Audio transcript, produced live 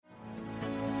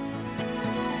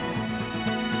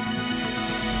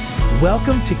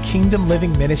Welcome to Kingdom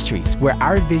Living Ministries, where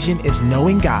our vision is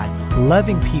knowing God,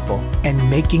 loving people, and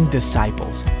making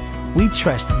disciples. We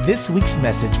trust this week's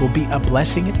message will be a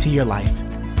blessing to your life.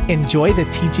 Enjoy the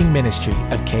teaching ministry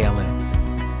of KLM.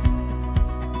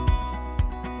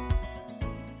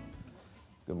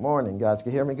 Good morning, guys.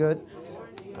 Can you hear me good?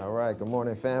 All right. Good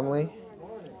morning, family.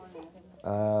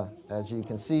 As you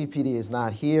can see, PD is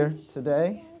not here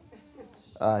today.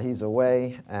 He's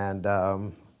away,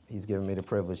 and he's given me the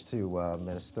privilege to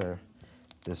minister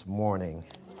this morning.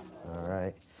 All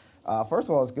right. First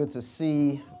of all, it's good to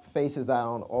see faces that I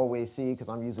don't always see because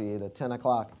I'm usually at a 10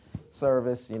 o'clock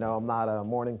service. You know, I'm not a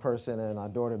morning person, and our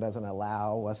daughter doesn't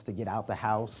allow us to get out the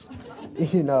house,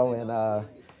 and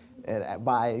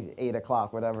by 8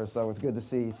 o'clock, whatever. So it's good to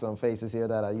see some faces here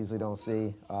that I usually don't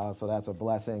see. So that's a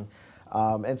blessing.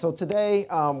 And so today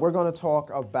we're going to talk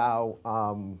about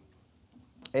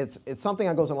it's something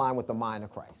that goes in line with the mind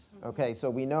of Christ. Okay, so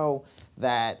we know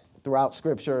that throughout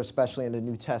Scripture, especially in the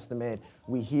New Testament,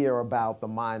 we hear about the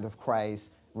mind of Christ,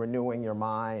 renewing your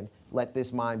mind. Let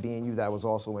this mind be in you that was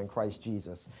also in Christ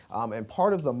Jesus. And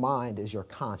part of the mind is your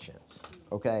conscience.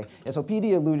 Okay, and so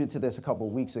PD alluded to this a couple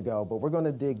of weeks ago, but we're going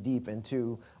to dig deep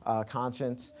into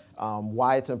conscience,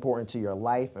 why it's important to your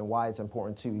life, and why it's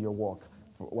important to your walk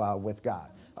with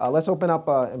God. Let's open up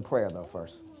in prayer, though,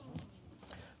 first.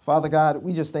 Father God,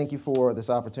 we just thank you for this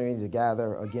opportunity to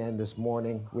gather again this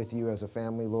morning with you as a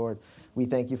family, Lord. We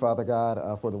thank you, Father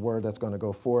God, for the word that's going to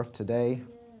go forth today.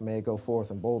 May it go forth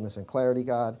in boldness and clarity,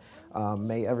 God.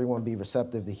 May everyone be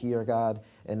receptive to hear, God,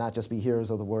 and not just be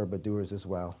hearers of the word, but doers as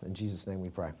well. In Jesus' name we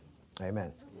pray.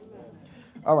 Amen.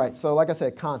 All right, so like I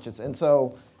said, conscience. And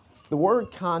so the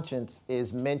word conscience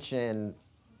is mentioned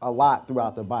a lot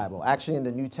throughout the Bible. Actually, in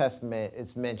the New Testament,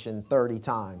 it's mentioned 30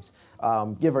 times,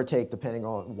 give or take, depending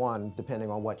on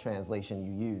what translation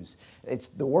you use.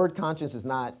 The word conscience is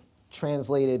not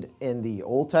translated in the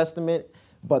Old Testament,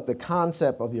 but the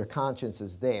concept of your conscience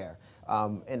is there.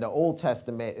 In the Old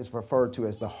Testament, it's referred to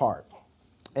as the heart.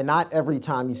 And not every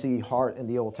time you see heart in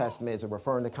the Old Testament is it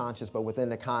referring to conscience, but within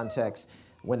the context,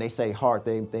 when they say heart,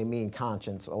 they mean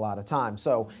conscience a lot of times.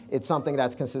 So it's something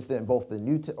that's consistent in both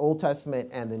the Old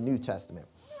Testament and the New Testament.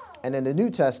 And in the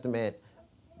New Testament,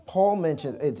 Paul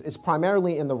mentioned, it's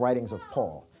primarily in the writings of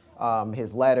Paul,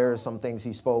 his letters, some things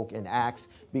he spoke in Acts,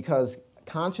 because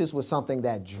conscience was something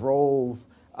that drove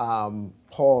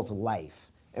Paul's life.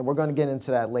 And we're going to get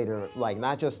into that later, like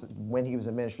not just when he was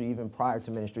in ministry, even prior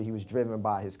to ministry, he was driven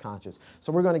by his conscience.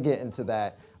 So we're going to get into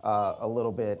that a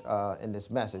little bit in this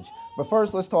message. But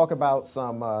first, let's talk about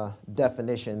some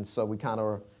definitions so we kind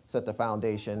of set the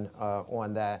foundation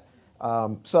on that.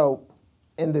 So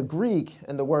in the Greek,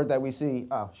 and the word that we see,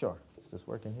 sure, is this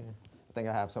working here? I think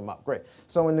I have some up. Great.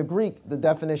 So in the Greek, the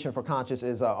definition for conscience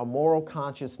is a moral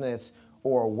consciousness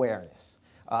or awareness.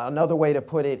 Another way to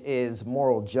put it is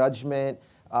moral judgment,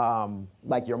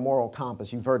 like your moral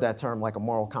compass. You've heard that term, like a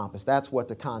moral compass. That's what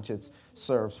the conscience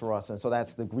serves for us. And so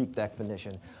that's the Greek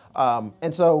definition.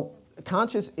 And so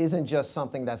conscience isn't just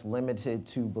something that's limited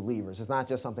to believers. It's not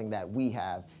just something that we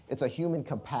have. It's a human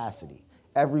capacity.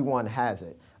 Everyone has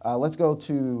it. Let's go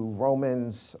to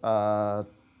Romans 2.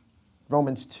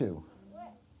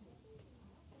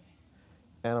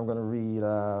 And I'm going to read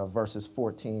verses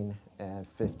 14 and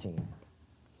 15.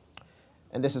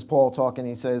 And this is Paul talking.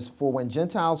 He says, "For when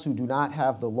Gentiles who do not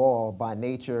have the law by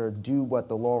nature do what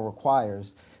the law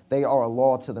requires, they are a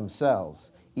law to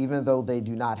themselves, even though they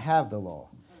do not have the law.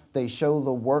 They show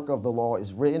the work of the law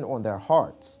is written on their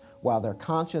hearts, while their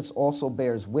conscience also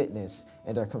bears witness,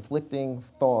 and their conflicting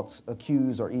thoughts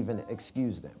accuse or even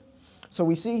excuse them." So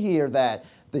we see here that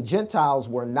the Gentiles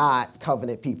were not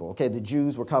covenant people. Okay, the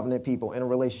Jews were covenant people in a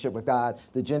relationship with God.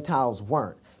 The Gentiles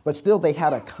weren't. But still, they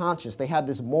had a conscience. They had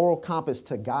this moral compass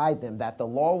to guide them, that the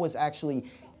law was actually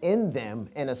in them,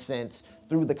 in a sense,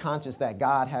 through the conscience that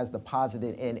God has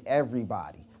deposited in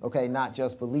everybody, okay, not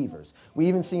just believers. We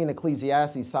even see in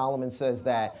Ecclesiastes, Solomon says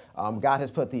that God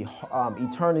has put the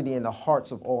eternity in the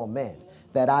hearts of all men.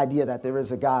 That idea that there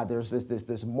is a God, there's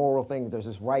this moral thing, there's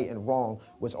this right and wrong,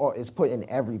 is put in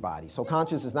everybody. So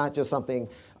conscience is not just something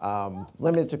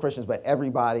limited to Christians, but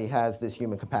everybody has this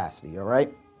human capacity, all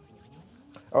right?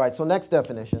 All right, so next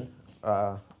definition,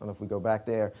 I don't know if we go back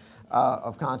there,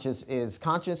 of conscience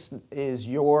is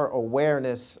your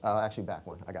awareness, actually back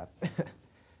one, I got it.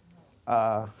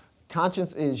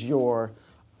 Conscience is your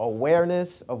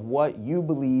awareness of what you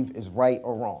believe is right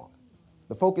or wrong.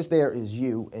 The focus there is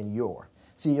you and your.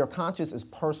 See, your conscience is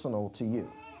personal to you.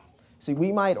 See,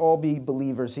 we might all be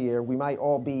believers here. We might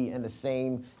all be in the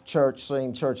same church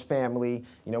family.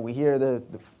 We hear the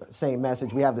same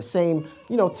message. We have the same,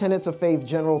 tenets of faith,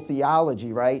 general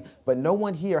theology, right? But no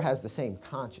one here has the same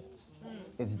conscience.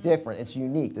 It's different. It's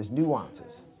unique. There's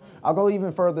nuances. I'll go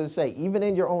even further to say, even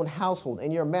in your own household,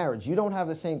 in your marriage, you don't have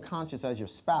the same conscience as your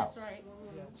spouse. That's right.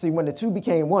 See, when the two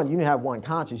became one, you didn't have one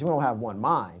conscience. You don't have one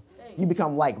mind. You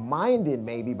become like-minded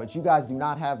maybe, but you guys do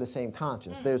not have the same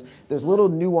conscience. There's little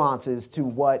nuances to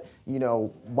what,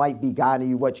 might be guiding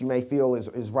you, what you may feel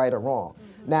is right or wrong.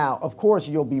 Now, of course,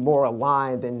 you'll be more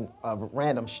aligned than a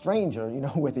random stranger,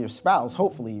 with your spouse.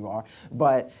 Hopefully you are.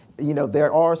 But,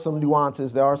 there are some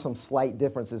nuances. There are some slight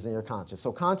differences in your conscience.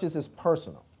 So conscience is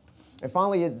personal. And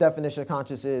finally, a definition of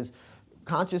conscience is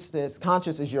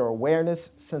conscious is your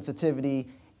awareness, sensitivity,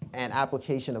 and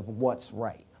application of what's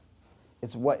right.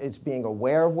 It's being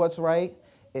aware of what's right,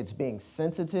 it's being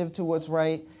sensitive to what's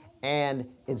right, and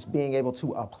it's being able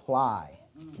to apply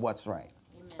what's right.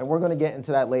 And we're going to get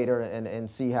into that later and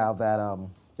see how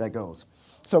that goes.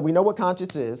 So we know what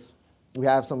conscience is. We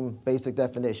have some basic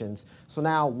definitions. So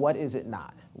now, what is it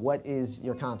not? What is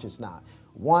your conscience not?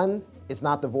 One, it's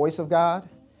not the voice of God.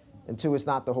 And two, it's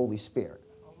not the Holy Spirit.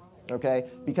 Okay?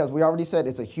 Because we already said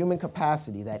it's a human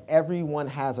capacity that everyone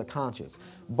has a conscience.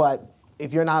 But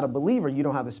if you're not a believer, you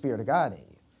don't have the Spirit of God in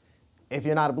you. If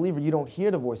you're not a believer, you don't hear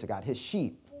the voice of God. His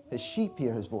sheep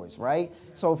hear his voice, right?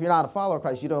 So if you're not a follower of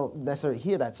Christ, you don't necessarily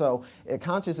hear that. So a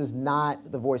conscience is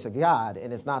not the voice of God,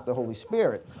 and it's not the Holy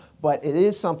Spirit. But it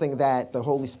is something that the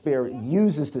Holy Spirit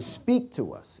uses to speak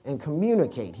to us and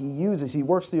communicate. He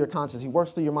works through your conscience, he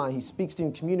works through your mind, he speaks to you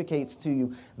and communicates to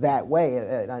you that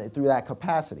way, through that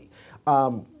capacity.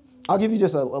 I'll give you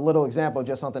just a little example of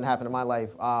just something happened in my life.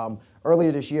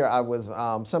 Earlier this year, I was,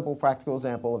 simple practical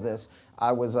example of this,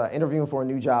 I was interviewing for a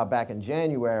new job back in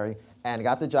January and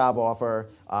got the job offer.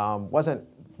 Wasn't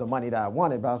the money that I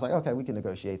wanted, but I was like, okay, we can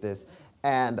negotiate this.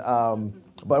 And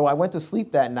but when I went to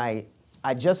sleep that night,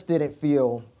 I just didn't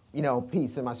feel,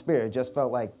 peace in my spirit. It just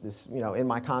felt like this, in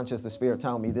my conscience, the Spirit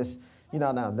telling me this,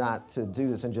 no, not to do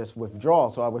this and just withdraw.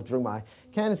 So I withdrew my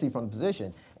candidacy from the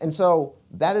position. And so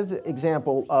that is an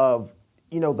example of,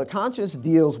 the conscience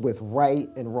deals with right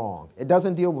and wrong. It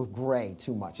doesn't deal with gray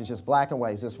too much. It's just black and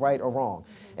white. It's just right or wrong.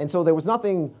 And so there was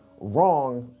nothing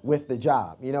wrong with the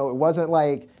job. It wasn't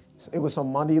like it was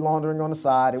some money laundering on the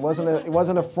side. It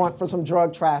wasn't a front for some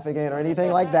drug trafficking or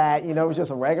anything like that. It was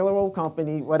just a regular old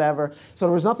company, whatever. So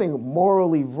there was nothing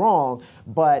morally wrong,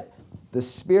 but the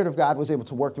Spirit of God was able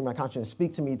to work through my conscience and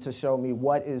speak to me to show me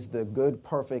what is the good,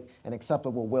 perfect, and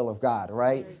acceptable will of God,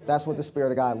 right? That's what the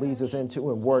Spirit of God leads us into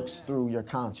and works through your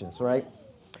conscience, right?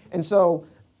 And so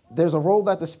there's a role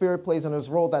that the Spirit plays and there's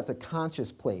a role that the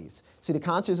conscience plays. See, the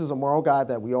conscience is a moral guide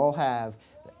that we all have,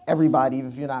 everybody,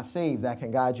 even if you're not saved, that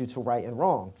can guide you to right and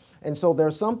wrong. And so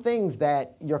there's some things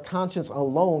that your conscience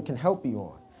alone can help you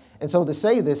on. And so to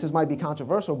say this might be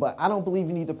controversial, but I don't believe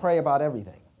you need to pray about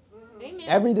everything. Amen.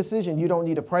 Every decision you don't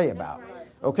need to pray about,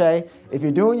 okay? If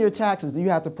you're doing your taxes, you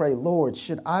have to pray, Lord,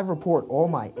 should I report all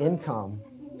my income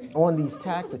on these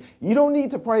taxes? You don't need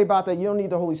to pray about that. You don't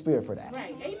need the Holy Spirit for that.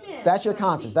 Right. Amen. That's your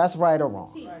conscience. That's right or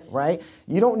wrong, right?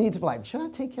 You don't need to be like, should I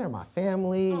take care of my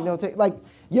family? You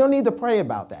don't need to pray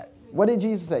about that. What did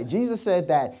Jesus say? Jesus said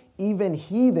that even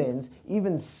heathens,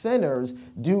 even sinners,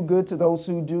 do good to those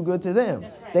who do good to them.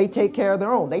 Right. They take care of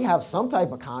their own. They have some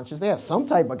type of conscience. They have some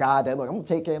type of God that, look, I'm going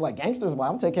to take care, like gangsters, but I'm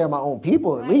going to take care of my own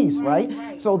people at least,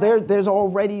 right? So there's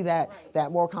already that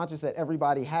more conscience that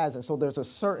everybody has. And so there's a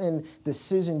certain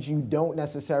decisions you don't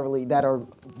necessarily, that are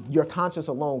your conscience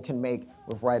alone can make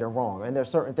with right or wrong. And there's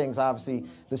certain things, obviously,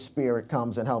 the Spirit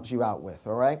comes and helps you out with,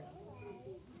 all right?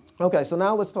 Okay, so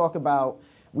now let's talk about,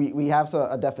 we have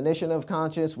a definition of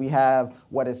conscience. We have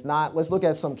what it's not. Let's look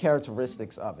at some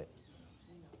characteristics of it.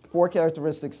 4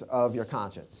 characteristics of your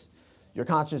conscience. Your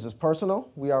conscience is personal.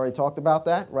 We already talked about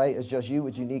that, right? It's just you.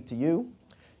 It's unique to you.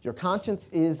 Your conscience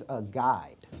is a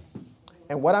guide.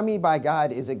 And what I mean by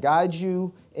guide is it guides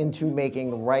you into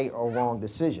making right or wrong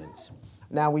decisions.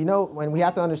 Now, we know when we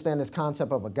have to understand this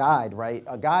concept of a guide, right?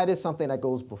 A guide is something that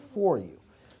goes before you.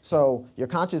 So your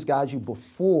conscience guides you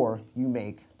before you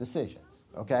make decisions.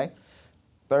 Okay?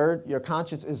 Third, your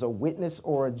conscience is a witness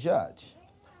or a judge.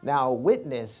 Now, a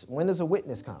witness, when does a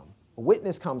witness come? A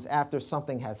witness comes after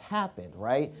something has happened,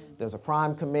 right? There's a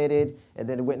crime committed, and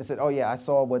then the witness said, oh yeah, I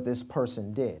saw what this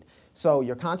person did. So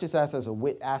your conscience acts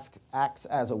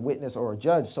as a witness or a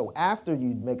judge. So after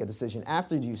you make a decision,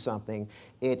 after you do something,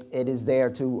 it is there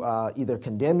to either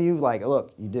condemn you, like,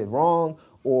 look, you did wrong,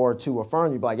 or to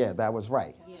affirm you, be like, yeah, that was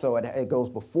right. Yeah. So it goes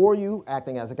before you,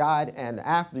 acting as a guide, and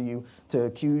after you to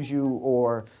accuse you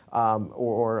or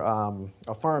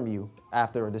affirm you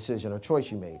after a decision or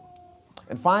choice you made.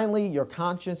 And finally, your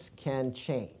conscience can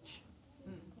change.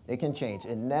 It can change.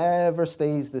 It never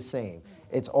stays the same.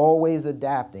 It's always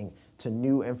adapting to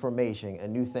new information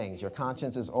and new things. Your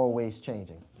conscience is always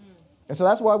changing. And so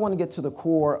that's why I want to get to the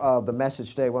core of the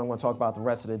message today, what I'm going to talk about the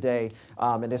rest of the day.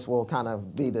 And this will kind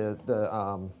of be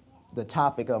the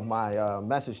topic of my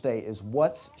message today is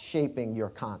what's shaping your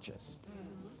conscience.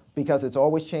 Because it's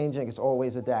always changing, it's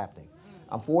always adapting.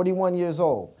 I'm 41 years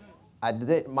old.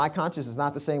 My conscience is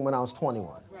not the same when I was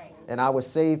 21. Right. And I was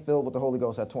saved, filled with the Holy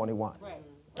Ghost at 21. Right.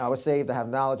 I was saved, I have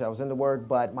knowledge, I was in the Word,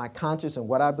 but my conscience and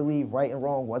what I believe, right and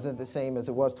wrong, wasn't the same as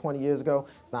it was 20 years ago.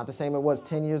 It's not the same as it was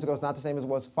 10 years ago. It's not the same as it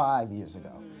was 5 years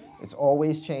ago. It's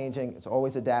always changing. It's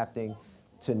always adapting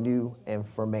to new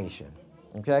information.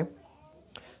 Okay?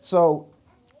 So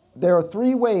there are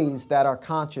 3 ways that our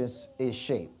conscience is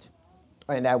shaped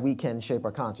and that we can shape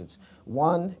our conscience.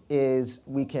 One is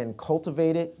we can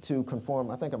cultivate it to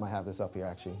conform. I think I might have this up here,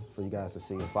 actually, for you guys to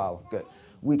see and follow. Good.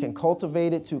 We can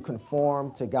cultivate it to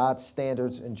conform to God's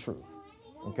standards and truth,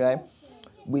 okay?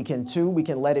 We can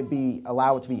let it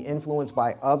allow it to be influenced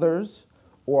by others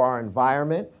or our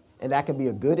environment, and that can be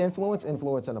a good influence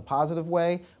in a positive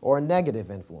way, or a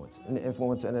negative influence in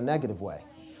a negative way.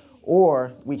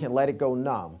 Or we can let it go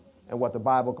numb, and what the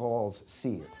Bible calls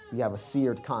seared. You have a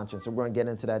seared conscience, and we're going to get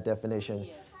into that definition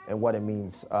and what it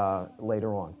means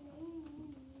later on.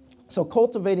 So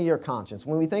cultivating your conscience.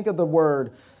 When we think of the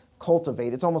word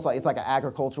cultivate, it's almost like it's like an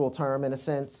agricultural term in a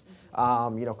sense,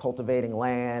 cultivating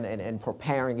land and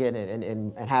preparing it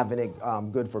and having it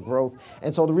good for growth.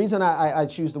 And so the reason I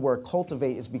choose the word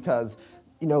cultivate is because,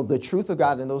 the truth of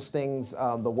God and those things,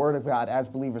 the Word of God as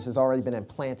believers has already been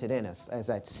implanted in us as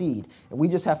that seed. And we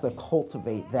just have to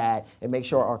cultivate that and make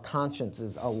sure our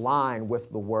consciences align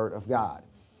with the Word of God.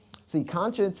 See,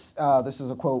 conscience, this is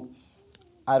a quote,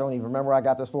 I don't even remember where I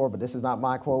got this for, but this is not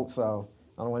my quote, so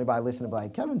I don't want anybody listening to be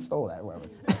like, Kevin stole that, whatever.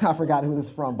 I forgot who this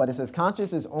is from, but it says,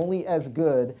 conscience is only as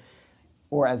good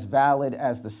or as valid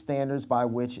as the standards by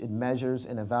which it measures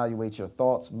and evaluates your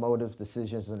thoughts, motives,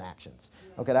 decisions, and actions.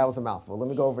 Okay, that was a mouthful. Let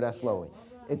me go over that slowly.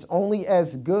 It's only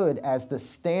as good as the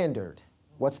standard.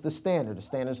 What's the standard? The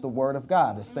standard is the Word of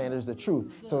God. The standard is the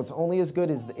truth. So it's only as good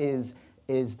as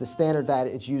the standard that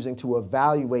it's using to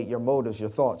evaluate your motives, your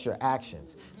thoughts, your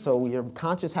actions. So your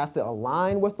conscience has to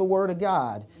align with the Word of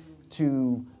God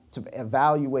to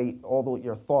evaluate all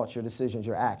your thoughts, your decisions,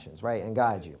 your actions, right, and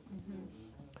guide you.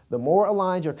 The more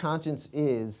aligned your conscience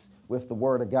is with the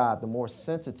Word of God, the more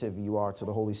sensitive you are to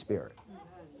the Holy Spirit.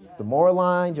 The more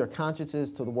aligned your conscience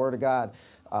is to the Word of God,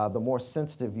 the more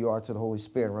sensitive you are to the Holy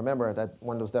Spirit. Remember that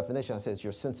one of those definitions says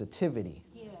your sensitivity.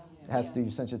 It has to do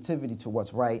with sensitivity to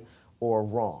what's right or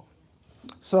wrong.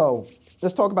 So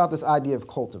let's talk about this idea of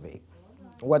cultivate.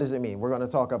 What does it mean? We're going to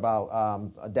talk about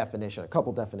a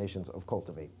couple definitions of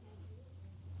cultivate.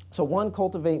 So one,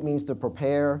 cultivate means to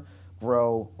prepare,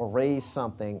 grow, or raise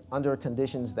something under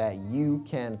conditions that you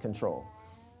can control.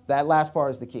 That last part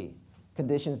is the key.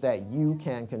 Conditions that you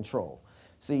can control.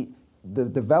 See, the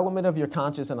development of your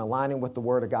conscience and aligning with the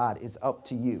Word of God is up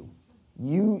to you.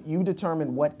 You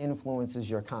determine what influences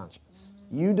your conscience.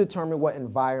 You determine what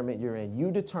environment you're in.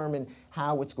 You determine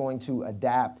how it's going to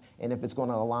adapt and if it's going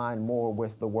to align more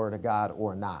with the Word of God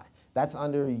or not. That's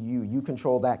under you. You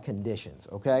control that conditions,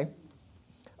 okay?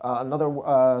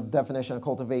 Another definition of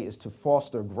cultivate is to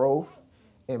foster growth,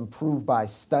 improve by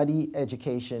study,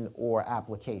 education, or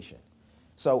application.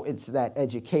 So it's that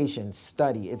education,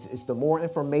 study. It's the more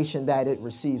information that it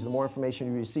receives, the more information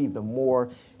you receive, the more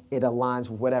it aligns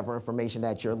with whatever information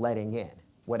that you're letting in,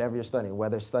 whatever you're studying,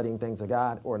 whether studying things of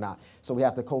God or not. So we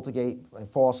have to cultivate and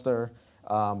foster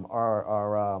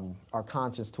our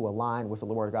conscience to align with the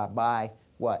Word of God by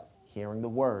what? Hearing the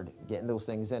Word, getting those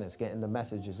things in us, getting the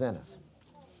messages in us.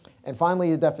 And finally,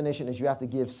 the definition is you have to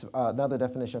give, another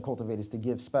definition of cultivate is to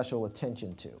give special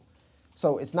attention to.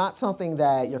 So it's not something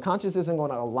that your conscience isn't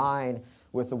going to align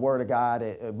with the Word of God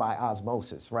by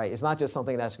osmosis, right? It's not just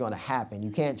something that's going to happen.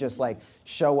 You can't just like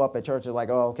show up at church and like,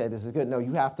 oh, okay, this is good. No,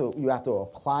 you have to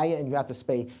apply it and you have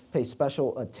to pay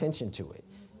special attention to it.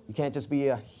 You can't just be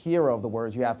a hearer of the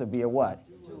words. You have to be a what?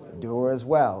 Doer as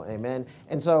well. Amen.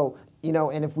 And so,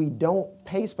 and if we don't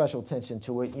pay special attention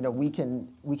to it, we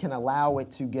can allow it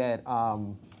to get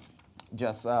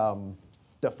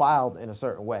defiled in a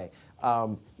certain way.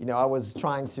 I was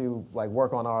trying to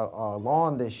work on our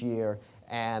lawn this year,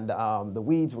 and the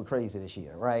weeds were crazy this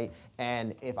year, right?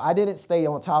 And if I didn't stay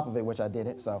on top of it, which I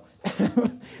didn't, so,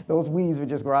 those weeds would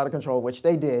just grow out of control, which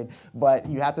they did. But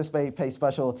you have to pay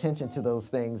special attention to those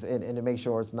things and to make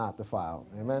sure it's not defiled.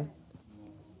 Amen?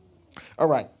 All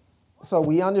right. So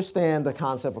we understand the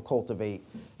concept of cultivate.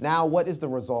 Now, what is the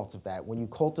result of that? When you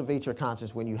cultivate your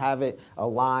conscience, when you have it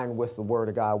aligned with the Word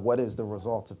of God, what is the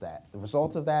result of that? The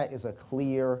result of that is a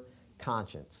clear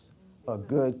conscience, a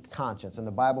good conscience. And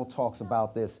the Bible talks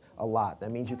about this a lot. That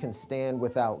means you can stand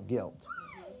without guilt.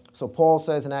 So Paul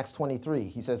says in Acts 23,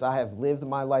 he says, I have lived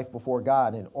my life before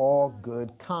God in all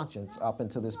good conscience up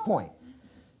until this point.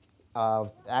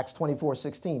 Acts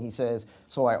 24:16, he says,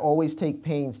 so I always take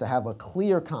pains to have a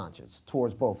clear conscience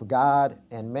towards both God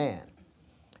and man.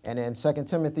 And in 2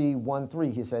 Timothy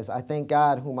 1:3, he says, I thank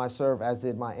God whom I serve as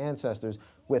did my ancestors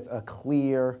with a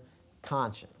clear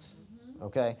conscience.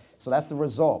 Okay, so that's the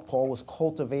result. Paul was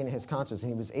cultivating his conscience,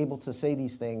 and he was able to say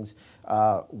these things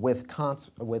with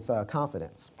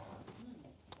confidence.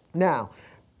 Now,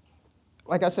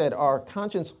 like I said, our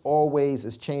conscience always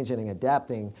is changing and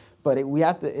adapting, but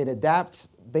it adapts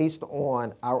based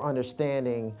on our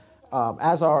understanding,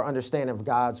 as our understanding of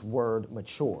God's word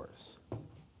matures.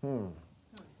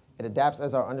 It adapts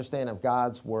as our understanding of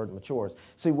God's word matures.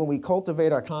 See, when we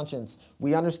cultivate our conscience,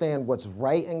 we understand what's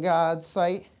right in God's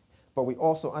sight, but we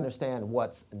also understand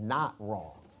what's not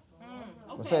wrong.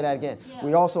 I'll say that again. Yeah.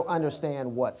 We also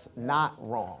understand what's not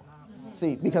wrong.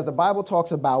 See, because the Bible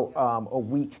talks about a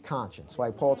weak conscience,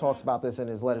 right? Paul talks about this in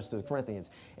his letters to the Corinthians.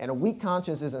 And a weak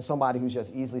conscience isn't somebody who's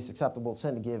just easily susceptible to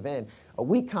sin to give in. A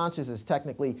weak conscience is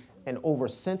technically an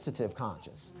oversensitive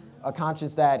conscience, a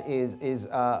conscience that is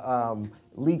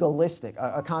legalistic,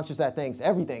 a conscience that thinks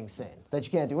everything's sin, that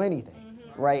you can't do anything.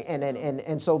 Right,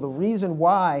 and so the reason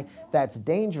why that's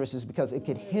dangerous is because it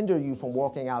could hinder you from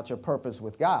walking out your purpose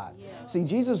with God. Yeah. See,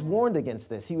 Jesus warned against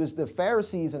this. The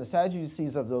Pharisees and the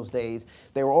Sadducees of those days,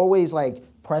 they were always like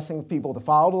pressing people to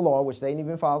follow the law, which they didn't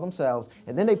even follow themselves,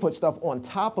 and then they put stuff on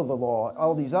top of the law,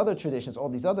 all these other traditions, all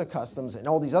these other customs, and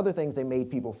all these other things they made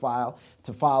people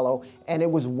follow, and it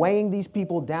was weighing these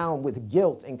people down with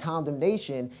guilt and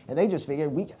condemnation, and they just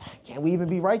figured, can't we even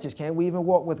be righteous? Can't we even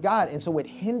walk with God? And so it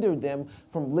hindered them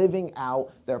from living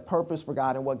out their purpose for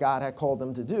God and what God had called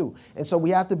them to do. And so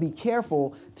we have to be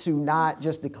careful to not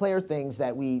just declare things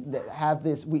that have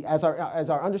this. As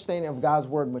our understanding of God's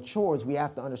word matures, we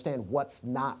have to understand what's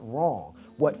not wrong.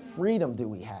 What freedom do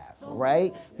we have,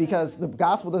 right? Because the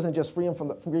gospel doesn't just free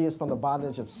us from the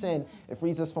bondage of sin. It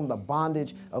frees us from the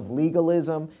bondage of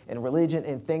legalism and religion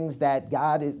and things that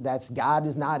God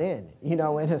is not in, in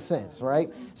a sense, right?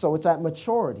 So it's at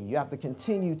maturity. You have to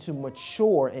continue to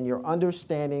mature in your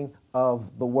understanding of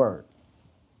the word.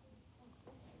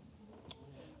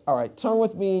 All right, turn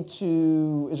with me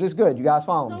to, is this good? You guys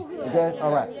follow me? Good. You good?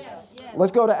 All right. Yeah.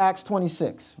 Let's go to Acts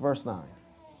 26, verse 9.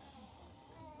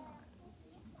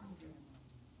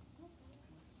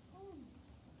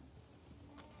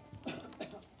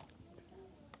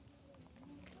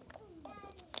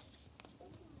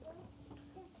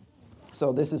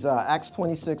 So this is Acts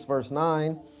 26, verse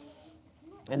 9,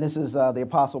 and this is the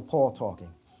Apostle Paul talking.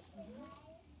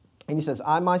 And he says,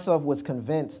 I myself was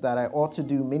convinced that I ought to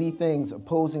do many things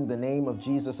opposing the name of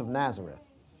Jesus of Nazareth.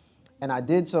 And I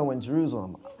did so in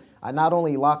Jerusalem. I not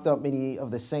only locked up many of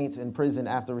the saints in prison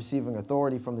after receiving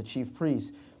authority from the chief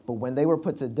priests, but when they were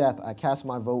put to death, I cast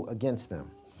my vote against them.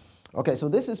 Okay, so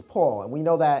this is Paul. And we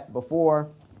know that before,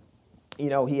 he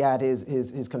had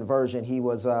his conversion, he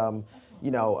was,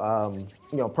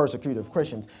 persecuted of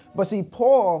Christians. But see,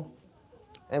 Paul,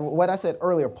 and what I said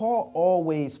earlier, Paul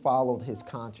always followed his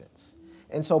conscience.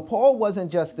 And so Paul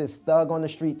wasn't just this thug on the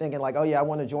street thinking like, oh yeah, I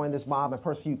want to join this mob and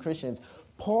persecute Christians.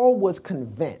 Paul was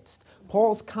convinced.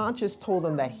 Paul's conscience told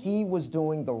him that he was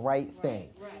doing the right thing.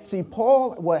 See,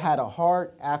 Paul had a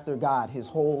heart after God his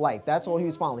whole life. That's all he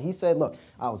was following. He said, look,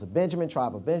 I was a Benjamin,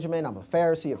 tribe of Benjamin. I'm a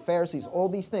Pharisee of Pharisees, all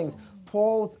these things.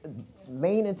 Paul's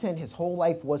main intent his whole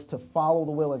life was to follow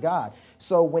the will of God.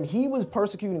 So when he was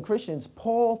persecuting Christians,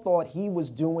 Paul thought he was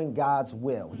doing God's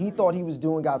will. He thought he was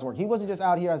doing God's work. He wasn't just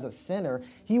out here as a sinner.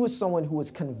 He was someone who was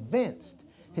convinced.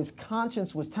 His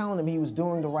conscience was telling him he was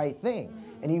doing the right thing.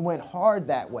 And he went hard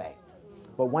that way.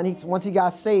 But once he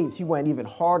got saved, he went even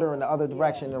harder in the other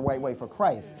direction, the right way for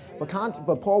Christ. But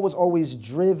Paul was always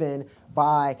driven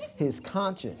by his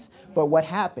conscience. But what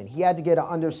happened? He had to get an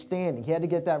understanding. He had to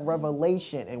get that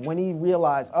revelation. And when he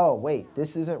realized, oh, wait,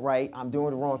 this isn't right, I'm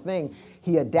doing the wrong thing,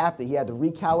 he adapted. He had to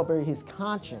recalibrate his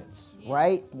conscience,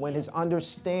 right? When his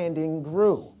understanding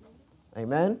grew.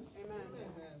 Amen?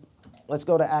 Let's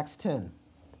go to Acts 10.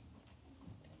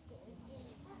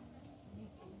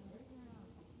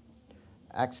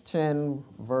 Acts 10,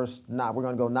 verse 9. We're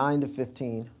going to go 9 to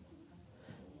 15.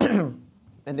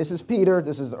 And this is Peter.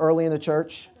 This is early in the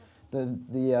church.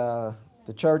 The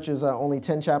church is only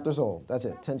 10 chapters old. That's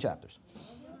it, 10 chapters.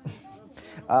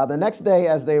 The next day,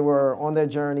 as they were on their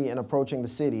journey and approaching the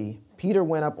city, Peter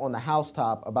went up on the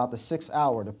housetop about the 6th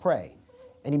hour to pray,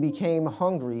 and he became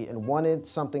hungry and wanted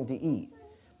something to eat.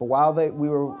 But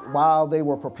while they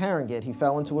were preparing it, he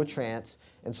fell into a trance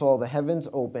and saw the heavens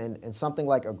open and something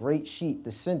like a great sheet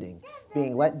descending,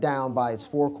 being let down by its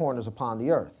four corners upon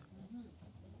the earth.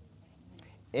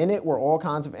 In it were all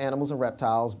kinds of animals and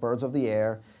reptiles, birds of the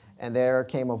air, and there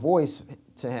came a voice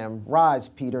to him, "Rise,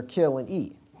 Peter, kill and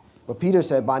eat." But Peter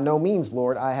said, "By no means,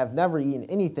 Lord, I have never eaten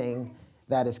anything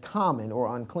that is common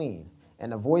or unclean."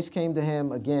 And a voice came to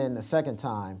him again a second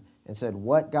time and said,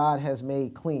 "What God has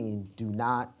made clean, do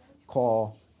not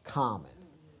call common."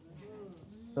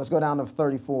 Let's go down to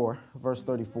 34, verse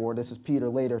 34. This is Peter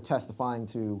later testifying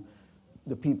to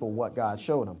the people what God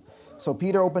showed him. So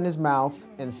Peter opened his mouth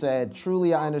and said,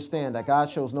 "Truly I understand that God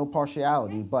shows no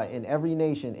partiality, but in every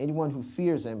nation, anyone who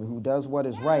fears him, who does what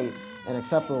is right and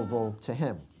acceptable to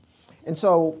him." And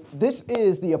so this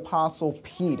is the Apostle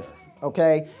Peter,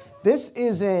 okay? This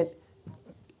isn't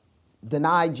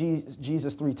deny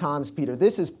Jesus 3 times Peter.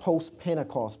 This is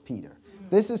post-Pentecost Peter.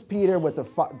 This is Peter with the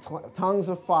tongues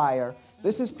of fire.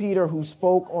 This is Peter who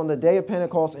spoke on the day of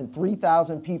Pentecost and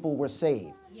 3,000 people were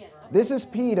saved. This is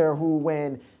Peter who,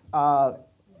 when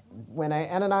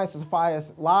Ananias and Sapphira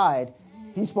lied,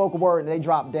 he spoke a word and they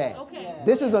dropped dead. Okay.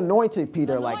 This is anointed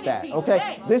Peter like that,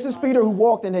 okay? This is Peter who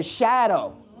walked in his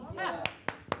shadow.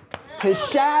 His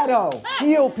shadow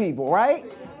healed people, right?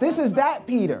 This is that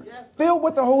Peter, filled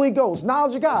with the Holy Ghost,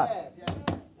 knowledge of God.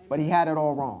 But he had it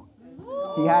all wrong.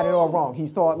 He had it all wrong. He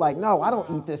thought like, no, I don't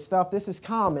eat this stuff. This is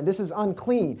common. This is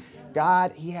unclean.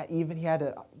 God, he had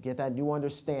to get that new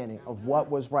understanding of what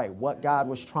was right, what God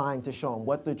was trying to show him,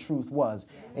 what the truth was,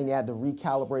 and he had to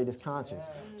recalibrate his conscience.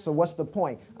 So what's the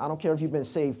point? I don't care if you've been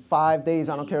saved 5 days.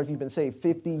 I don't care if you've been saved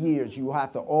 50 years. You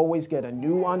have to always get a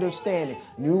new understanding,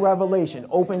 new revelation,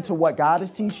 open to what God is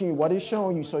teaching you, what is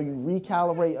showing you, so you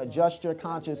recalibrate, adjust your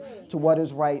conscience to what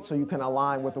is right, so you can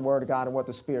align with the Word of God and what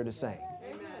the Spirit is saying.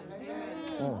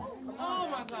 Oh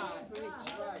my God.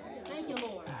 Thank you,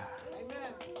 Lord.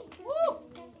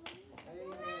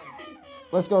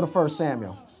 Let's go to 1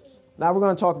 Samuel. Now we're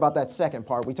going to talk about that second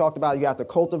part. We talked about you have to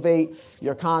cultivate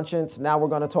your conscience. Now we're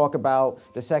going to talk about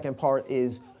the second part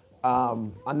is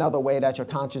another way that your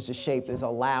conscience is shaped is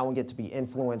allowing it to be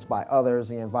influenced by others,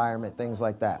 the environment, things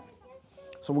like that.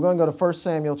 So we're going to go to 1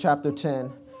 Samuel chapter 10,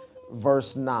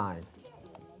 verse 9.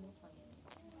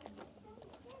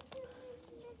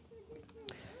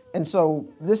 And so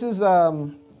this is,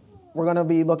 we're going to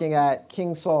be looking at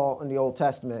King Saul in the Old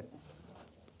Testament.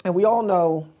 And we all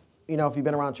know, if you've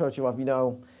been around church enough,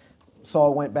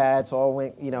 Saul went bad. Saul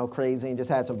went, crazy and just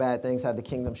had some bad things, had the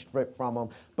kingdom stripped from him.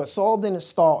 But Saul didn't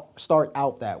start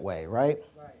out that way, right?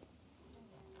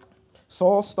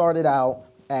 Saul started out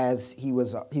as he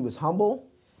was humble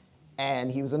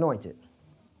and he was anointed.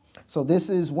 So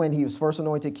this is when he was first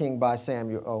anointed king by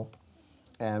Samuel.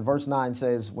 And verse 9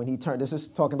 says, this is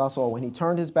talking about Saul, when he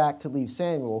turned his back to leave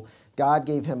Samuel, God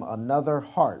gave him another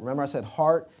heart. Remember I said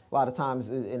heart? A lot of times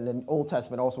in the Old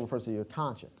Testament also refers to your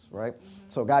conscience, right?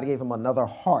 So God gave him another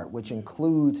heart, which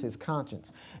includes his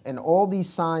conscience. And all these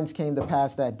signs came to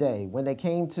pass that day. When they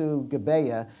came to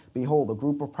Gibeah, behold, a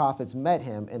group of prophets met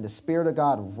him, and the Spirit of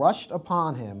God rushed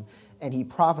upon him, and he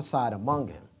prophesied among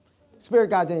them. The Spirit of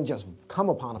God didn't just come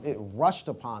upon him, it rushed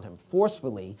upon him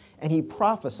forcefully, and he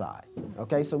prophesied.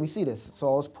 Okay, so we see this.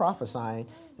 Saul is prophesying,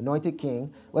 anointed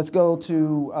king. Let's go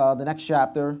to the next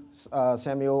chapter,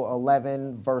 Samuel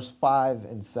 11, verse 5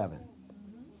 and 7.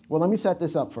 Well, let me set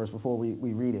this up first before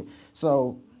we read it.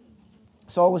 So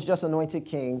Saul was just anointed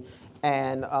king,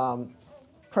 and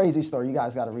crazy story. You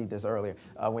guys got to read this earlier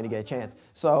when you get a chance.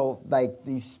 So like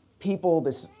these people,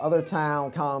 this other town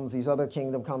comes, these other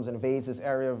kingdom comes and invades this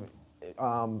area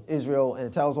of Israel, and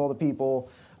it tells all the people,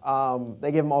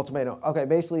 they give them ultimatum. Okay,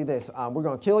 basically this, we're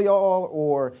going to kill y'all,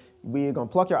 or we're going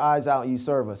to pluck your eyes out and you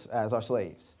serve us as our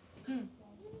slaves.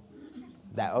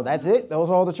 That's it? Those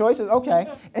are all the choices?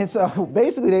 Okay. And so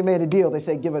basically they made a deal. They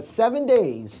said, give us 7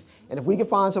 days, and if we can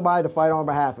find somebody to fight on our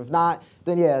behalf, if not,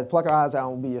 then yeah, pluck our eyes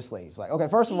out and we'll be your slaves. Like, okay,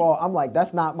 first of all, I'm like,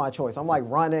 that's not my choice. I'm like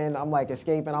running, I'm like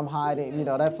escaping, I'm hiding,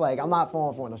 that's like, I'm not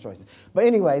falling for one of those choices. But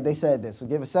anyway, they said this, so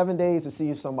give us 7 days to see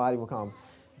if somebody will come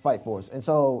fight for us. And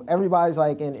so everybody's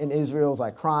like in Israel's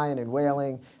like crying and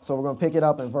wailing. So we're going to pick it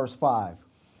up in verse 5.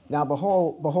 Now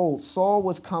behold, Saul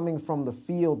was coming from the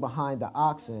field behind the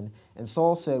oxen, and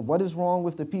Saul said, what is wrong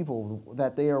with the people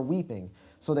that they are weeping?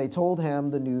 So they told him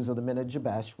the news of the men of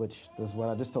Jabesh, which is what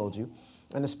I just told you.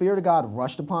 And the Spirit of God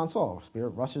rushed upon Saul. The Spirit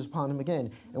rushes upon him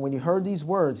again. And when he heard these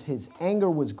words, his anger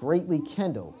was greatly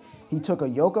kindled. He took a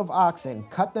yoke of oxen,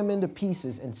 cut them into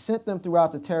pieces, and sent them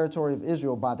throughout the territory of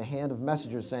Israel by the hand of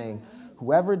messengers, saying,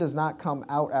 whoever does not come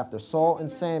out after Saul and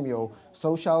Samuel,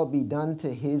 so shall it be done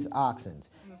to his oxen.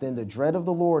 Then the dread of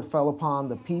the Lord fell upon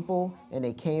the people, and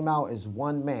they came out as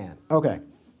one man. Okay.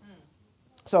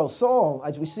 So Saul,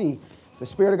 as we see, the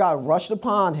Spirit of God rushed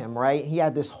upon him, right? He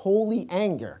had this holy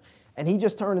anger. And he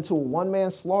just turned into a one-man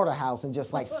slaughterhouse and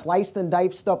just like sliced and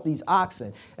diced up these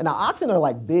oxen. And now oxen are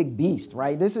like big beasts,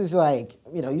 right? This is like,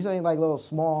 he's saying like little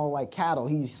small like cattle.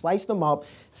 He sliced them up,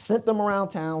 sent them around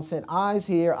town, sent eyes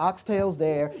here, oxtails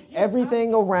there,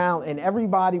 everything around. And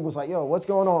everybody was like, yo, what's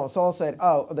going on? Saul said,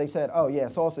 yeah.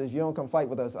 Saul says, you don't come fight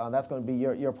with us. That's going to be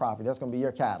your property. That's going to be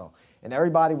your cattle. And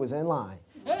everybody was in line.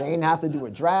 They didn't have to do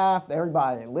a draft.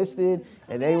 Everybody enlisted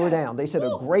and they were down. They said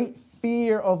a great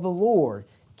fear of the Lord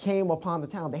came upon the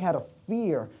town. They had a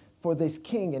fear for this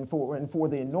king and for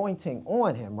the anointing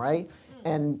on him, right?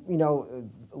 And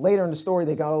later in the story,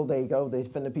 they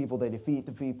defend the people, they defeat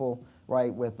the people,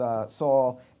 right, with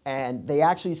Saul, and they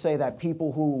actually say that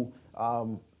people who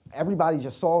everybody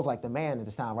just Saul's like the man at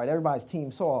this time, right? Everybody's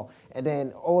team Saul, and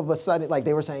then all of a sudden, like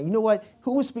they were saying, you know what?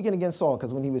 Who was speaking against Saul?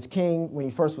 Because when he was king, when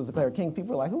he first was declared king,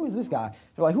 people were like, who is this guy?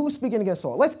 They're like, who was speaking against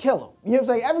Saul? Let's kill him. You know what I'm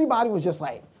saying? Everybody was just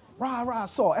like, rah,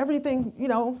 Saul. Everything,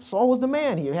 Saul was the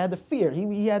man here. He had the fear.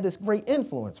 He had this great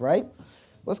influence, right?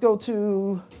 Let's go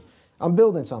to, I'm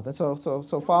building something,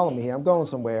 so follow me here. I'm going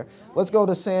somewhere. Let's go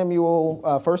to 1 Samuel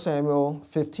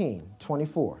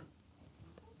 15:24.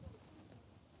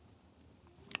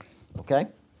 Okay?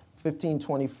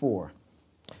 15:24.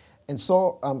 And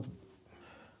Saul,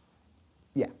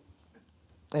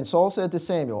 And Saul said to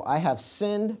Samuel, I have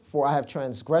sinned, for I have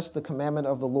transgressed the commandment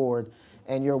of the Lord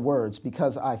and your words,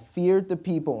 because I feared the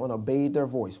people and obeyed their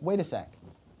voice. Wait a sec.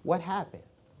 What happened?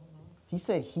 He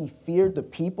said he feared the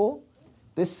people?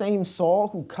 This same Saul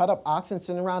who cut up oxen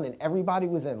sitting around and everybody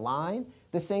was in line?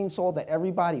 The same Saul that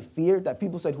everybody feared, that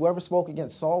people said whoever spoke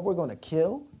against Saul, we're going to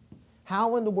kill?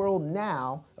 How in the world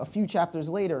now, a few chapters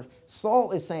later,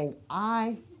 Saul is saying,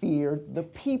 I feared the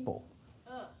people?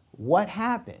 What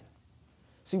happened?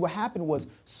 See, what happened was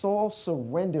Saul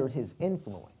surrendered his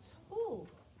influence.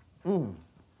 I'm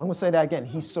going to say that again.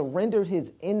 He surrendered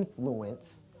his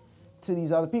influence to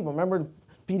these other people. Remember,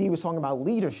 PD was talking about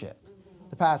leadership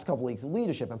the past couple weeks,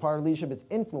 leadership, and part of leadership is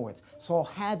influence. Saul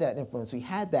had that influence. He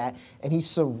had that, and he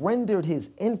surrendered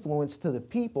his influence to the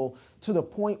people to the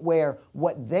point where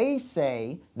what they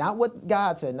say, not what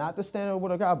God said, not the standard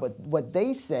word of God, but what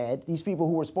they said, these people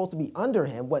who were supposed to be under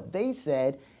him, what they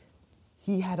said,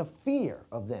 he had a fear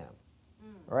of them.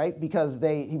 Right? Because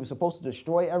he was supposed to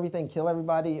destroy everything, kill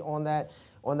everybody on that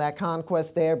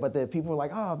conquest there, but the people were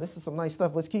like, oh, this is some nice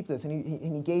stuff, let's keep this. And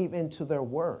he gave into their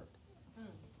word,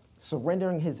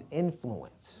 surrendering his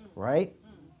influence, right?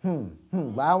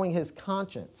 Allowing his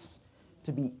conscience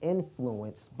to be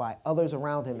influenced by others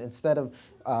around him instead of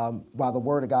by the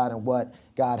word of God and what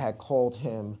God had called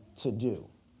him to do.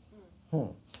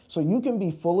 So you can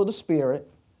be full of the Spirit,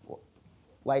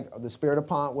 like the Spirit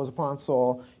was upon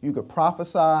Saul. You could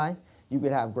prophesy, you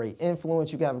could have great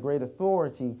influence, you could have great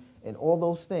authority and all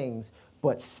those things,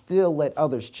 but still let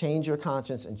others change your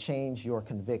conscience and change your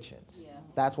convictions. Yeah.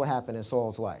 That's what happened in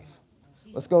Saul's life.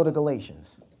 Let's go to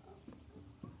Galatians.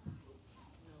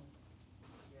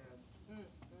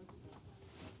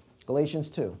 Galatians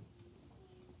 2.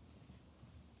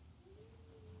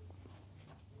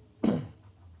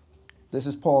 This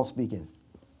is Paul speaking.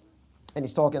 And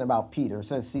he's talking about Peter. It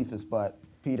says Cephas, but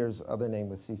Peter's other name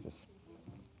was Cephas.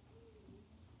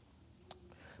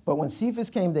 But when Cephas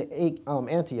came to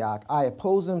Antioch, I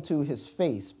opposed him to his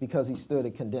face because he stood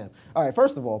and condemned. All right,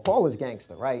 first of all, Paul is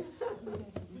gangster, right?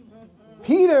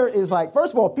 Peter is like,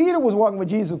 first of all, Peter was walking with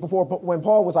Jesus before when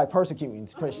Paul was like persecuting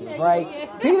Christians, right?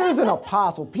 Peter's an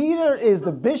apostle. Peter is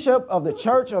the bishop of the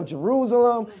church of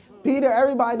Jerusalem. Peter,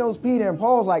 everybody knows Peter, and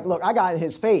Paul's like, look, I got in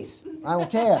his face. I don't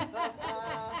care.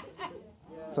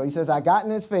 So he says, I got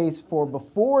in his face, for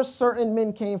before certain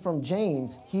men came from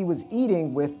James, he was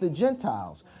eating with the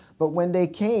Gentiles. But when they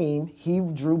came, he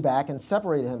drew back and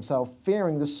separated himself,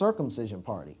 fearing the circumcision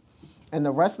party. And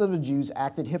the rest of the Jews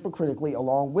acted hypocritically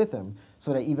along with him,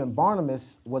 so that even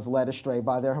Barnabas was led astray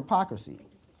by their hypocrisy.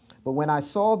 But when I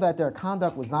saw that their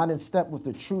conduct was not in step with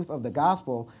the truth of the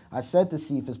gospel, I said to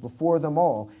Cephas before them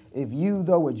all, if you,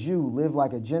 though a Jew, live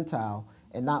like a Gentile,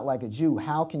 and not like a Jew,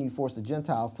 how can you force the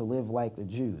Gentiles to live like the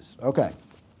Jews? Okay.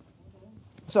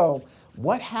 So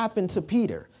what happened to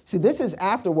Peter? See, this is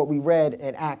after what we read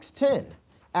in Acts 10.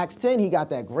 Acts 10, he got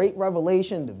that great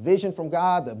revelation, the vision from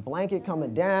God, the blanket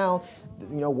coming down,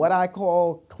 what I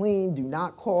call clean, do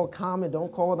not call common,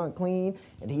 don't call it unclean.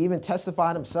 And he even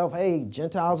testified himself, hey,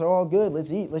 Gentiles are all good,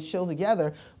 let's eat, let's chill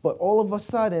together. But all of a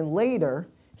sudden, later,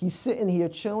 he's sitting here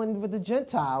chilling with the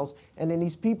Gentiles, and then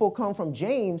these people come from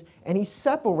James, and he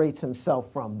separates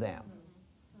himself from them.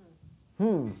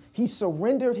 He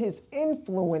surrendered his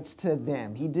influence to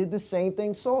them. He did the same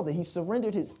thing Saul did. He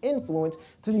surrendered his influence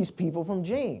to these people from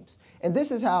James. And this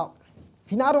is how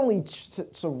he not only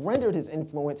surrendered his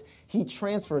influence, he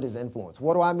transferred his influence.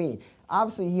 What do I mean?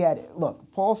 Obviously,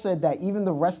 Paul said that even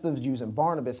the rest of the Jews and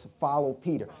Barnabas followed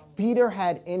Peter. Peter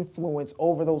had influence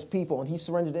over those people, and he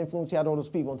surrendered the influence he had over those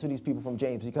people into these people from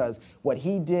James, because what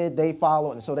he did, they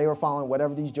followed, and so they were following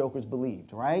whatever these jokers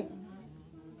believed, right?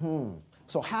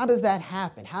 So how does that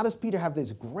happen? How does Peter have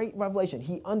this great revelation?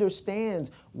 He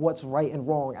understands what's right and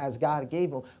wrong as God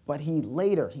gave him, but he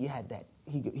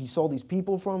saw these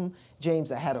people from James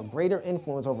that had a greater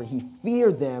influence over. He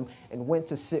feared them and went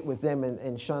to sit with them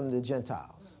and shunned the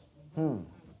Gentiles.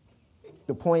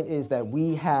 The point is that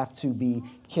we have to be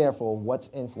careful what's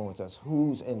influenced us,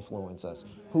 who's influenced us,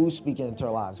 who's speaking into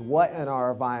our lives, what in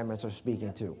our environments are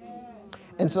speaking to.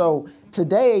 And so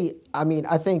today,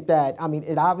 I think that,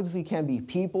 it obviously can be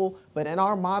people, but in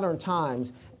our modern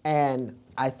times, and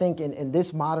I think in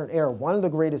this modern era, one of the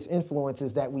greatest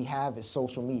influences that we have is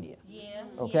social media.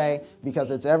 Okay? Because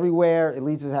it's everywhere. At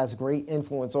least it has great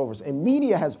influence over us. And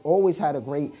media has always had a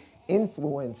great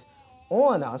influence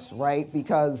on us, right?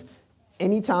 Because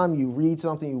anytime you read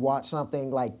something, you watch something,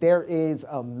 like there is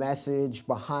a message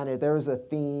behind it. There is a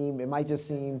theme. It might just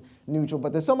seem neutral,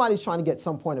 but there's somebody's trying to get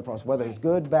some point across, whether it's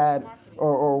good, bad,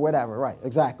 or whatever. Right,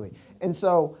 exactly. And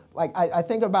so, I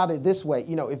think about it this way.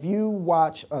 If you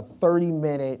watch a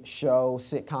 30-minute show,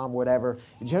 sitcom, whatever,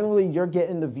 generally you're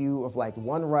getting the view of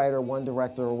one writer, one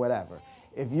director, or whatever.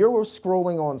 If you're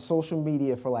scrolling on social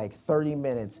media for 30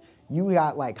 minutes, you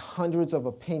got hundreds of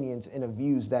opinions and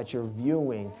views that you're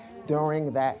viewing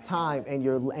during that time, and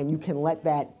you can let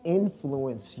that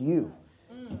influence you.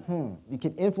 It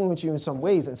can influence you in some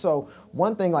ways. And so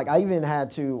one thing, I even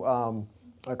had to,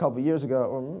 a couple of years ago,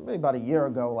 or maybe about a year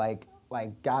ago,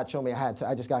 God showed me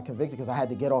I just got convicted because I had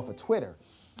to get off of Twitter,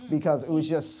 because it was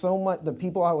just so much, the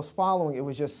people I was following, it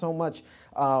was just so much,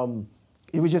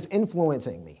 it was just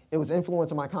influencing me. It was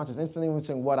influencing my conscience,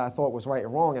 influencing what I thought was right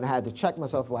and wrong, and I had to check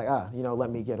myself, let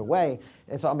me get away.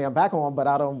 And so, I'm back on, but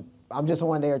I'm just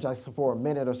on there just for a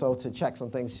minute or so to check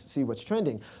some things, see what's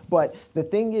trending. But the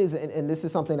thing is, and this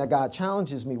is something that God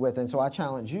challenges me with, and so I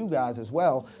challenge you guys as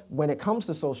well, when it comes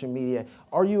to social media,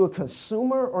 are you a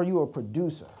consumer or are you a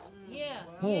producer?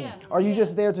 Are you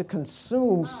just there to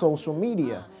consume social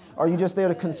media? Are you just there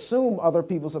to consume other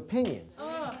people's opinions?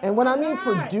 And when I mean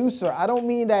producer, I don't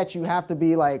mean that you have to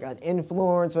be an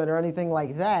influencer or anything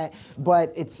like that,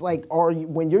 but it's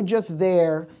when you're just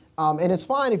there. And it's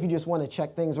fine if you just want to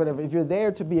check things, whatever. If you're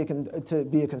there to be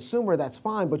a consumer, that's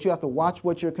fine. But you have to watch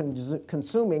what you're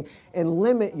consuming and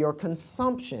limit your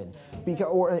consumption,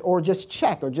 or just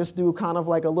check, or just do kind of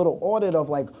a little audit of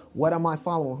what am I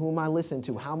following, who am I listening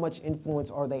to, how much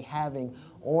influence are they having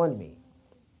on me.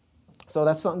 So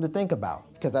that's something to think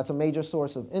about, because that's a major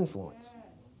source of influence.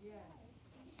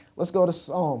 Let's go to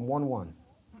Psalm 1:1.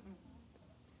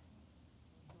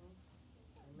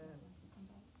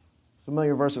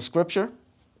 Familiar verse of scripture.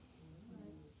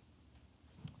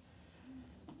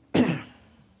 And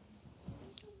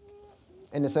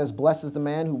it says, blessed is the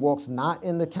man who walks not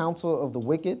in the counsel of the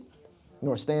wicked,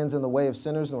 nor stands in the way of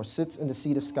sinners, nor sits in the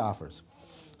seat of scoffers.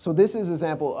 So this is an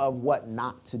example of what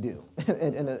not to do,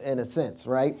 in a sense,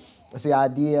 right? It's the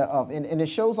idea of, and it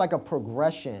shows a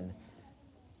progression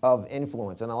of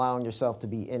influence and allowing yourself to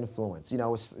be influenced.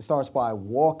 It starts by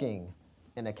walking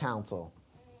in the counsel.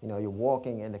 You're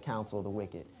walking in the counsel of the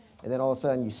wicked. And then all of a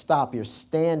sudden you stop, you're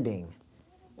standing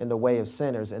in the way of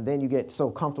sinners. And then you get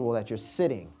so comfortable that you're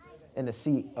sitting in the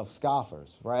seat of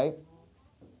scoffers, right?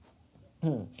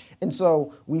 And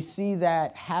so we see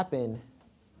that happen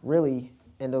really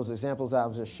in those examples I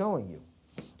was just showing you.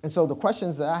 And so the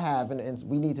questions that I have, and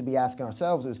we need to be asking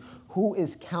ourselves, is who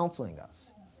is counseling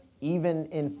us, even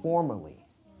informally,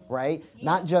 right?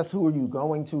 Not just who are you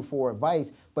going to for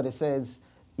advice, but it says,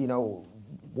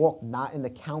 walk not in the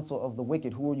counsel of the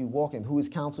wicked. Who are you walking? Who is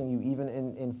counseling you even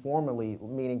informally?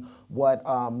 Meaning,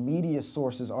 what media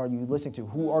sources are you listening to?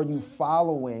 Who are you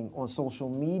following on social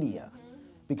media?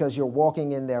 Because you're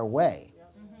walking in their way.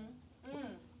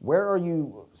 Where are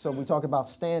you? So we talk about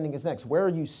standing is next. Where are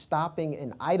you stopping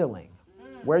and idling?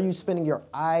 Where are you spending your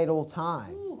idle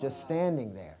time? Just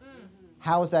standing there.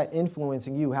 How is that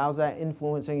influencing you? How is that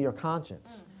influencing your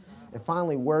conscience? And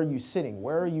finally, where are you sitting?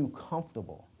 Where are you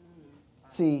comfortable?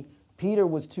 See, Peter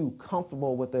was too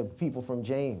comfortable with the people from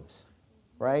James,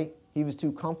 right? He was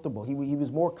too comfortable. He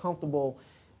was more comfortable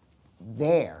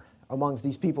there amongst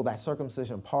these people, that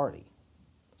circumcision party.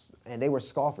 And they were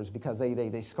scoffers because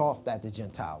they scoffed at the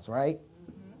Gentiles, right?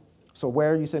 So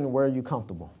where are you sitting? Where are you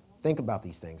comfortable? Think about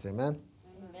these things, amen?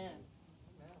 Amen.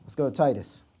 Let's go to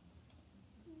Titus.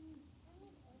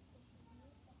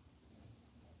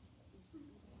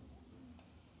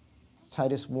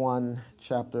 Titus 1,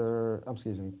 chapter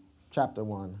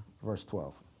 1, verse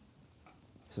 12.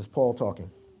 This is Paul talking.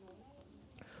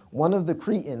 One of the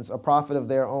Cretans, a prophet of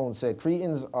their own, said,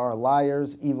 Cretans are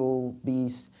liars, evil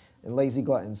beasts, and lazy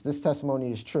gluttons. This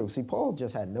testimony is true. See, Paul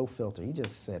just had no filter. He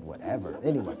just said whatever.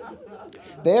 Anyway,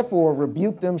 therefore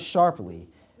rebuke them sharply,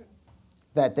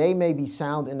 that they may be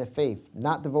sound in the faith,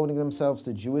 not devoting themselves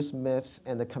to Jewish myths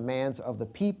and the commands of the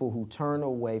people who turn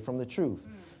away from the truth.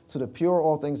 To the pure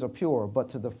all things are pure, but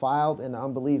to the defiled and the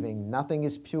unbelieving nothing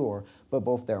is pure, but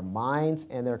both their minds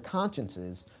and their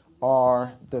consciences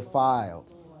are defiled.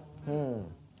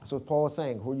 So Paul is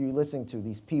saying, who are you listening to?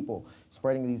 These people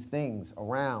spreading these things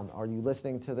around. Are you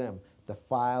listening to them?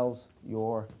 Defiles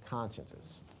your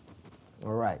consciences.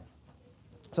 All right.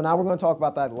 So now we're going to talk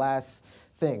about that last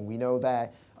thing. We know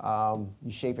that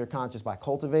you shape your conscience by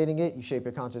cultivating it. You shape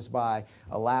your conscience by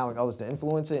allowing others to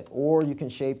influence it, or you can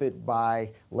shape it by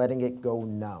letting it go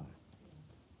numb.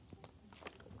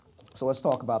 So let's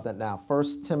talk about that now.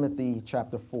 1 Timothy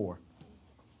chapter 4.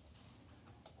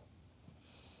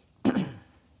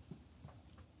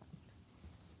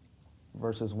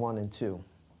 Verses 1 and 2.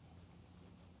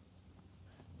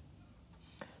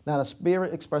 Now the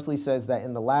Spirit expressly says that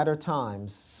in the latter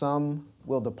times some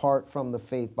will depart from the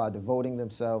faith by devoting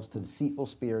themselves to deceitful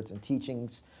spirits and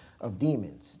teachings of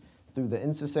demons, through the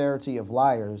insincerity of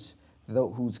liars,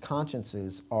 whose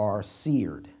consciences are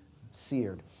seared.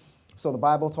 So the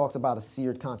Bible talks about a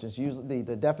seared conscience. Usually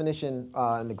the definition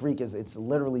in the Greek is it's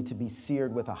literally to be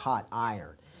seared with a hot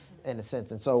iron, in a sense.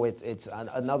 And so it's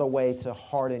another way to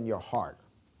harden your heart,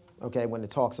 okay, when it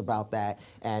talks about that,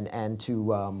 and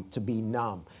to be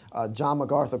numb. John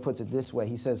MacArthur puts it this way.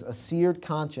 He says, a seared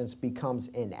conscience becomes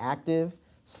inactive,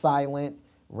 silent,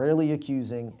 rarely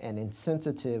accusing, and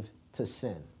insensitive to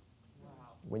sin. Wow.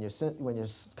 When your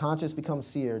conscience becomes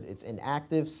seared, it's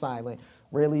inactive, silent,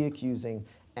 rarely accusing,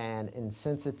 and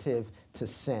insensitive to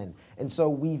sin. And so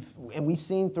we've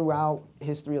seen throughout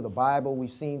history of the Bible, we've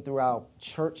seen throughout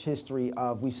church history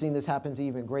we've seen this happen to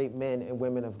even great men and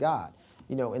women of God,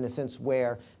 you know, in the sense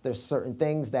where there's certain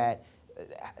things that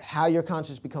how your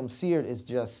conscience becomes seared is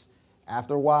just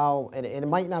after a while, and it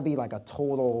might not be like a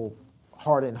total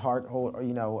hardened heart, or,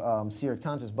 you know, seared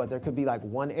conscience, but there could be like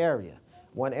one area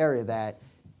that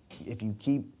if you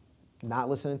keep not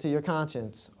listening to your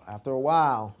conscience, after a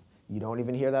while, you don't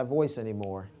even hear that voice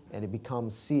anymore, and it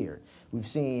becomes seared. We've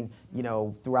seen, you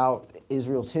know, throughout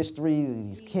Israel's history,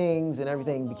 these kings and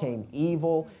everything became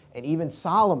evil, and even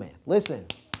Solomon. Listen,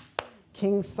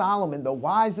 King Solomon, the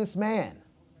wisest man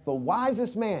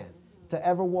to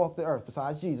ever walk the earth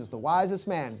besides Jesus, the wisest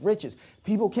man, richest.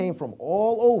 People came from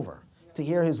all over to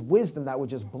hear his wisdom that would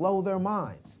just blow their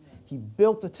minds. He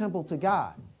built the temple to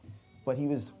God, but he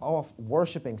was off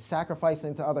worshiping,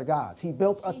 sacrificing to other gods. He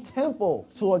built a temple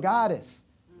to a goddess.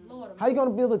 How are you going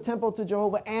to build a temple to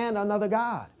Jehovah and another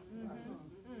God?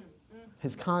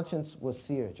 His conscience was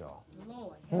seared, y'all.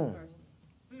 So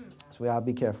we got to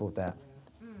be careful with that.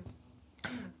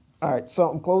 All right, so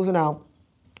I'm closing out.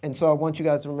 And so I want you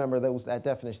guys to remember that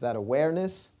definition, that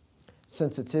awareness,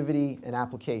 sensitivity, and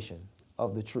application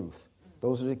of the truth.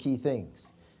 Those are the key things.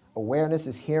 Awareness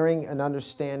is hearing and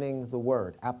understanding the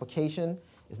word. Application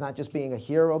is not just being a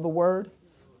hearer of the word,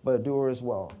 but a doer as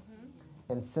well.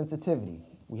 And sensitivity.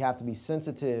 We have to be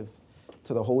sensitive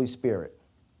to the Holy Spirit.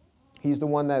 He's the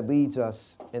one that leads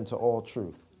us into all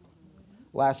truth.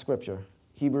 Last scripture,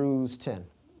 Hebrews 10.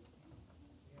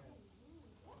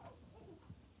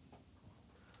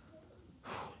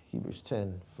 Hebrews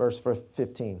 10, verse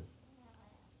 15.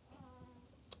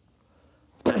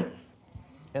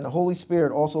 And the Holy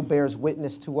Spirit also bears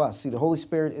witness to us. See, the Holy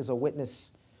Spirit is a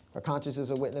witness. Our conscience is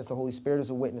a witness. The Holy Spirit is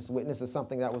a witness. The witness is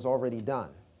something that was already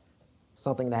done,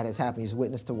 something that has happened. He's a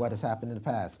witness to what has happened in the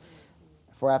past.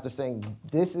 For after saying,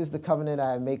 this is the covenant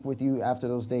I make with you after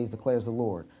those days, declares the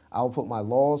Lord. I will put my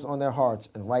laws on their hearts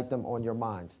and write them on your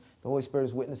minds. The Holy Spirit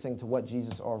is witnessing to what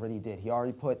Jesus already did. He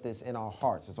already put this in our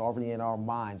hearts. It's already in our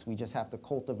minds. We just have to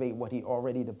cultivate what he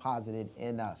already deposited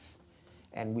in us.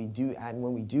 And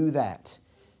when we do that,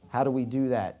 how do we do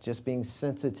that? Just being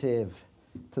sensitive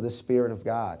to the Spirit of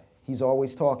God. He's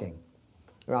always talking.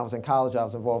 When I was in college, I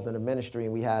was involved in a ministry,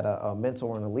 and we had a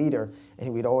mentor and a leader, and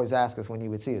he would always ask us when he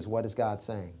would see us, what is God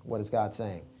saying? What is God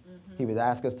saying? He would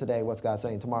ask us today, what's God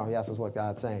saying? Tomorrow, he asks us what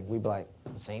God's saying. We'd be like,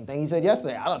 the same thing he said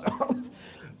yesterday. I don't know.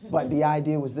 But the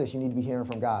idea was this. You need to be hearing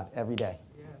from God every day.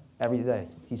 Yes. Every day.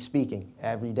 He's speaking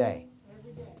every day.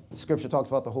 The scripture talks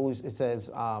about it says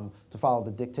to follow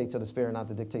the dictates of the Spirit, not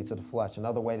the dictates of the flesh.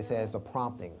 Another way to say it is the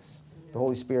promptings. The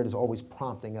Holy Spirit is always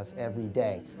prompting us every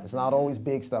day. It's not always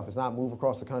big stuff. It's not move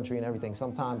across the country and everything.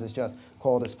 Sometimes it's just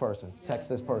call this person, text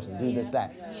this person, do this,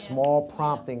 that. Small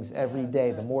promptings every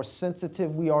day. The more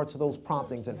sensitive we are to those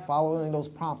promptings and following those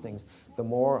promptings, the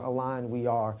more aligned we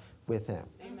are with Him.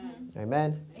 Amen.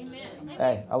 Amen? Amen.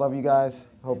 Hey, I love you guys.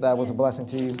 Hope that was a blessing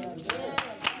to you.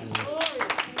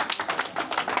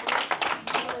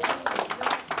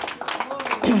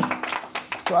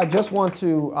 So I just want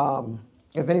to,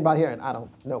 if anybody here, and I don't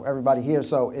know everybody here,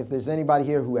 so if there's anybody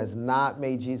here who has not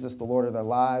made Jesus the Lord of their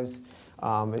lives,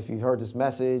 if you heard this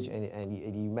message and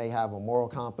you may have a moral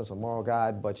compass, a moral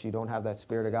guide, but you don't have that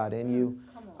Spirit of God in you,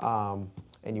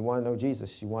 and you want to know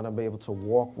Jesus, you want to be able to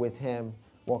walk with Him,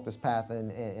 walk this path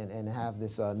and have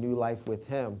this new life with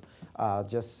Him,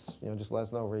 just let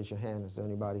us know. Raise your hand. Is there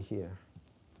anybody here?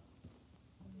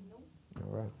 All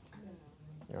right.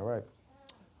 All right.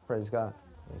 Praise God.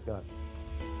 Praise God.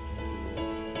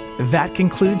 That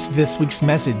concludes this week's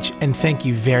message, and thank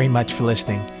you very much for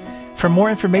listening. For more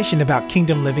information about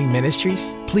Kingdom Living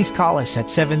Ministries, please call us at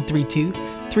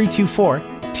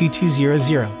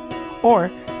 732-324-2200 or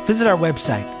visit our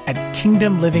website at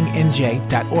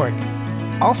kingdomlivingnj.org.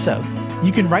 Also,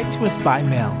 you can write to us by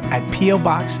mail at P.O.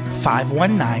 Box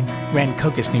 519,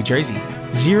 Rancocas, New Jersey,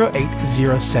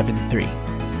 08073.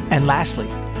 And lastly,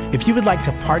 if you would like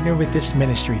to partner with this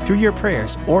ministry through your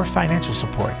prayers or financial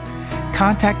support,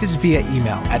 contact us via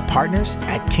email at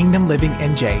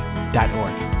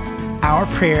partners@kingdomlivingnj.org. Our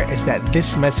prayer is that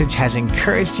this message has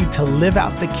encouraged you to live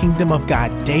out the kingdom of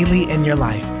God daily in your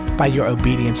life by your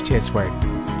obedience to His word.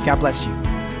 God bless you.